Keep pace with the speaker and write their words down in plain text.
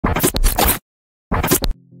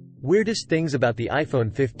Weirdest things about the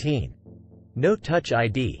iPhone 15. No Touch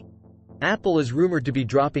ID. Apple is rumored to be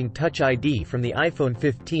dropping Touch ID from the iPhone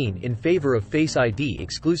 15 in favor of Face ID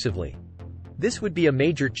exclusively. This would be a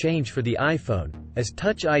major change for the iPhone, as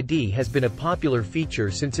Touch ID has been a popular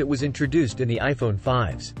feature since it was introduced in the iPhone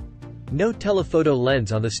 5s. No telephoto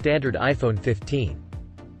lens on the standard iPhone 15.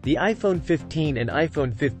 The iPhone 15 and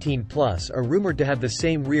iPhone 15 Plus are rumored to have the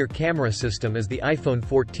same rear camera system as the iPhone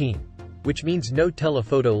 14, which means no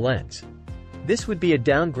telephoto lens. This would be a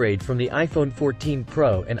downgrade from the iPhone 14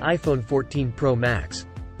 Pro and iPhone 14 Pro Max,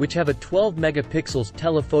 which have a 12 megapixels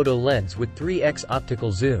telephoto lens with 3x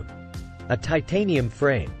optical zoom. A titanium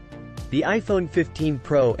frame. The iPhone 15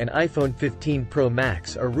 Pro and iPhone 15 Pro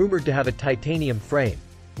Max are rumored to have a titanium frame,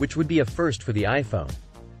 which would be a first for the iPhone.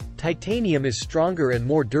 Titanium is stronger and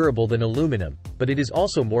more durable than aluminum, but it is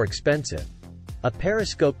also more expensive. A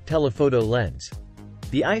periscope telephoto lens.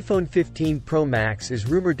 The iPhone 15 Pro Max is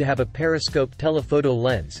rumored to have a periscope telephoto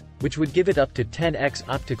lens, which would give it up to 10x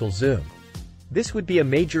optical zoom. This would be a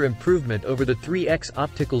major improvement over the 3x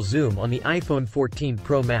optical zoom on the iPhone 14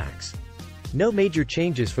 Pro Max. No major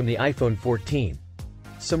changes from the iPhone 14.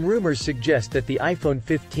 Some rumors suggest that the iPhone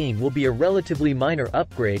 15 will be a relatively minor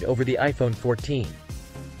upgrade over the iPhone 14.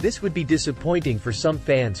 This would be disappointing for some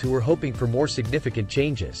fans who were hoping for more significant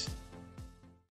changes.